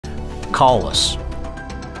call us.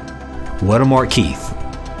 Wedemark Keith.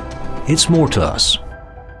 It's more to us.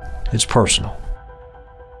 It's personal.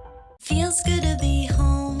 Feels good to be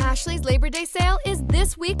home. Ashley's Labor Day sale is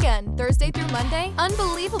this weekend, Thursday through Monday.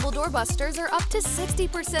 Unbelievable doorbusters are up to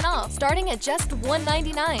 60% off, starting at just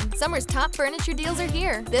 $199. Summer's top furniture deals are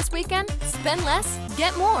here. This weekend, spend less,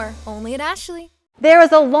 get more, only at Ashley. There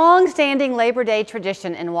is a long-standing Labor Day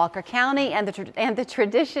tradition in Walker County, and the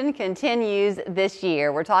tradition continues this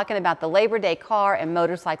year. We're talking about the Labor Day Car and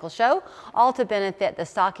Motorcycle Show, all to benefit the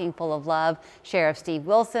Stocking Full of Love. Sheriff Steve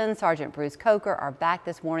Wilson, Sergeant Bruce Coker are back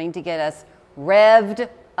this morning to get us revved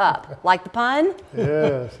up. Like the pun?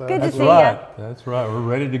 Yes. Good to see right. you. That's right. We're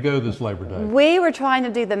ready to go this Labor Day. We were trying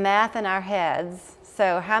to do the math in our heads.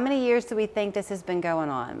 So how many years do we think this has been going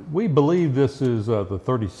on? We believe this is the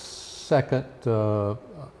 32nd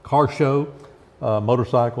car show,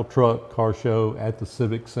 motorcycle, truck, car show at the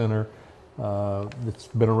Civic Center. It's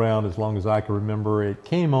been around as long as I can remember. It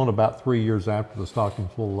came on about 3 years after the Stocking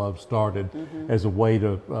Full of Love started as a way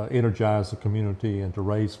to energize the community and to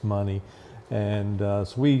raise money. And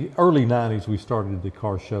so early 90s, we started the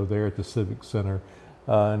car show there at the Civic Center.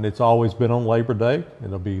 And it's always been on Labor Day.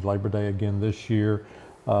 It'll be Labor Day again this year.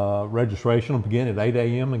 Registration will begin at 8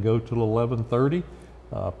 a.m. and go till 11:30.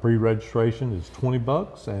 Pre-registration is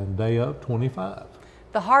 $20 and day of $25.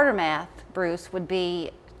 The harder math, Bruce, would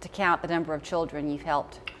be to count the number of children you've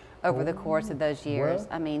helped over the course of those years. Well,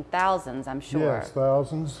 I mean, thousands, I'm sure. Yes,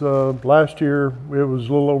 thousands. Last year it was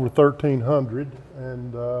a little over 1,300,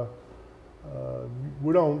 and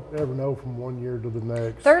we don't ever know from one year to the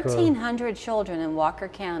next. 1,300 children in Walker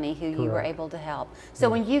County who you were Correct. able to help. So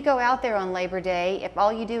when you go out there on Labor Day, if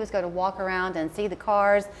all you do is go to walk around and see the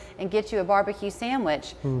cars and get you a barbecue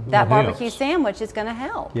sandwich, that barbecue helps. sandwich is going to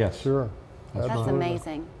help. Yes, sure. That's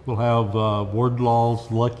amazing. We'll have Wardlaw's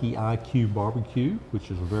Lucky IQ Barbecue, which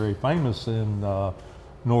is very famous in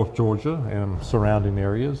North Georgia and surrounding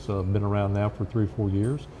areas. Been around now for 3-4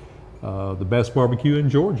 years. The best barbecue in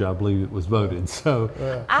Georgia, I believe it was voted. So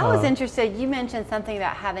I was interested, you mentioned something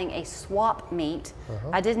about having a swap meet.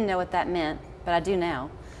 I didn't know what that meant, but I do now.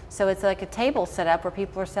 So it's like a table set up where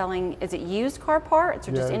people are selling, is it used car parts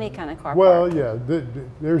or just any kind of car part? Well, yeah,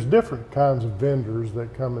 there's different kinds of vendors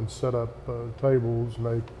that come and set up tables, and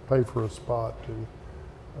they pay for a spot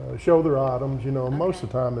to show their items. You know, most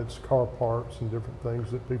of the time it's car parts and different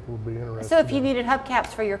things that people would be interested in. So if you needed hubcaps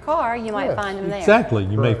for your car, you might find them there. Exactly,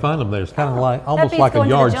 you may find them there. It's kind of like, almost like a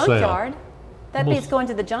yard sale. That beats going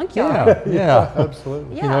to the junkyard. Yeah,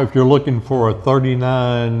 absolutely. You know, if you're looking for a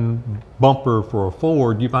 39 bumper for a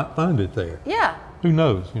Ford, you might find it there. Yeah. Who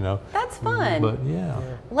knows, you know. That's fun. But yeah.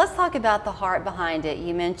 Let's talk about the heart behind it.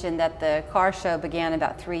 You mentioned that the car show began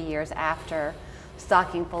about 3 years after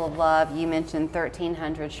Stocking Full of Love. You mentioned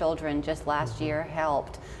 1,300 children just last year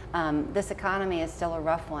helped. This economy is still a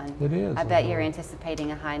rough one. It is. I bet you're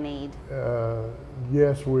anticipating a high need.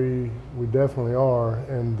 Yes, we definitely are,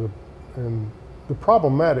 and the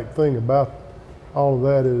problematic thing about all of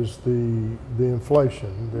that is the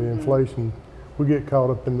inflation. The inflation, we get caught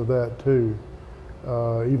up into that too,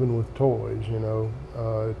 even with toys. You know,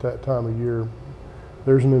 at that time of year,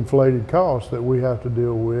 there's an inflated cost that we have to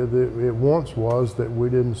deal with. It once was that we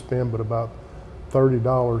didn't spend but about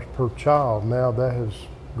 $30 per child. Now that has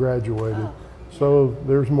graduated, so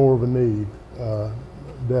there's more of a need.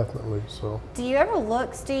 Definitely. So, do you ever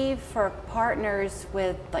look, Steve, for partners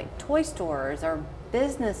with like toy stores or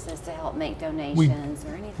businesses to help make donations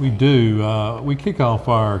or anything? We do. We kick off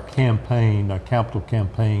our campaign, our capital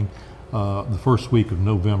campaign, the first week of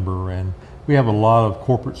November, and we have a lot of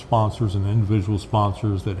corporate sponsors and individual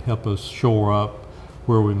sponsors that help us shore up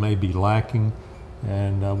where we may be lacking,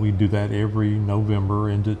 and we do that every November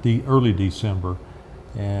into early December,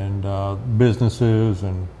 and businesses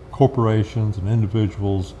and corporations and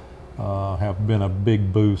individuals have been a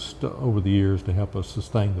big boost over the years to help us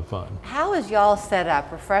sustain the fund. How is y'all set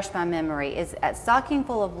up? Refresh my memory. Is at Stocking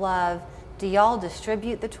Full of Love, do y'all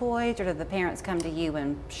distribute the toys, or do the parents come to you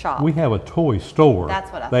and shop? We have a toy store.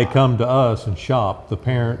 That's what I They thought. come to us and shop. The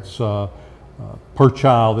parents, per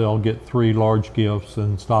child, they'll get 3 large gifts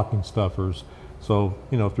and stocking stuffers. So,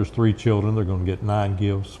 you know, if there's 3 children, they're going to get 9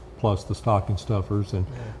 gifts plus the stocking stuffers. And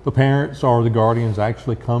the parents or the guardians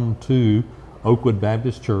actually come to Oakwood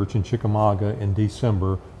Baptist Church in Chickamauga in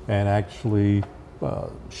December and actually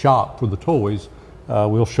shop for the toys.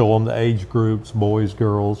 We'll show them the age groups, boys,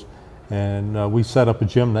 girls, and we set up a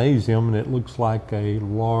gymnasium, and it looks like a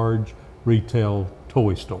large retail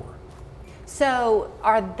toy store. So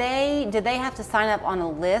do they have to sign up on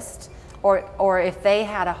a list, or if they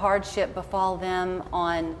had a hardship befall them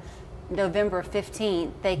on November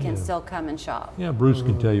 15th, they can still come and shop. Yeah, Bruce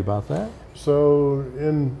can tell you about that. So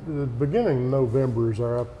in the beginning of November is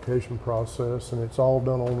our application process, and it's all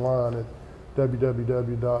done online at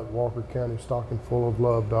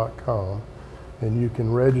www.walkercountystockingfuloflove.com. And you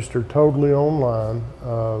can register totally online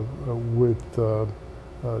to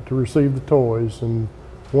receive the toys. And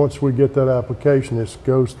once we get that application, it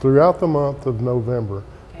goes throughout the month of November. Okay.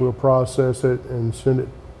 We'll process it and send it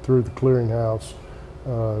through the clearinghouse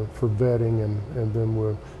for vetting, and then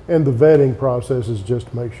the vetting process is just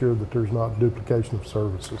to make sure that there's not duplication of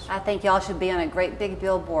services. I think y'all should be on a great big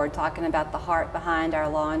billboard talking about the heart behind our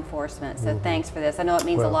law enforcement. So thanks for this. I know it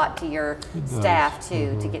means a lot to your staff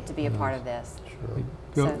too to get to be a part of this.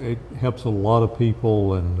 It helps a lot of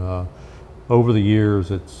people, and over the years,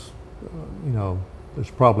 it's there's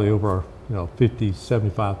probably over 50,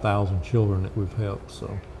 75,000 children that we've helped.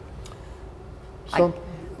 So.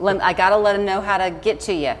 I gotta let them know how to get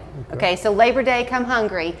to you. Okay, so Labor Day, come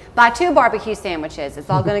hungry. Buy 2 barbecue sandwiches. It's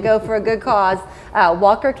all gonna go for a good cause.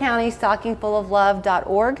 Walker County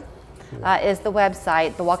StockingFullOfLove.org is the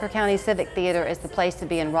website. The Walker County Civic Theater is the place to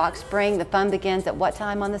be in Rock Spring. The fun begins at what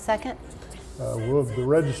time on the 2nd? Well, the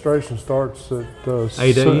registration starts at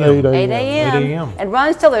 8 a.m. 8 a.m. and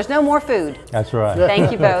runs till there's no more food. That's right.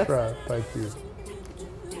 Thank you both. That's right. Thank you.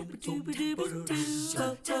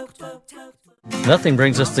 Nothing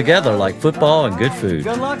brings us together like football and good food.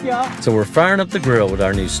 Good luck, y'all. So we're firing up the grill with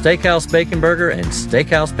our new Steakhouse Bacon Burger and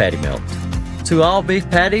Steakhouse Patty Melt. 2 all-beef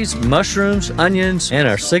patties, mushrooms, onions, and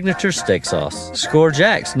our signature steak sauce. Score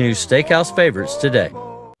Jack's new Steakhouse favorites today.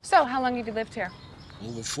 So, how long have you lived here?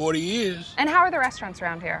 Over 40 years. And how are the restaurants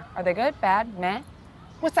around here? Are they good, bad, meh?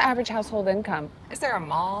 What's the average household income? Is there a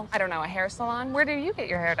mall? I don't know, a hair salon? Where do you get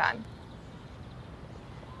your hair done?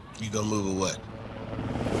 You gonna move or what?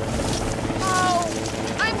 Oh,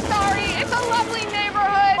 I'm sorry. It's a lovely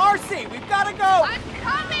neighborhood. Marcy, we've got to go. I'm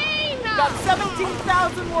coming. We've got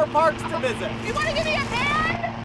 17,000 more parks to visit. You want to give me a hand?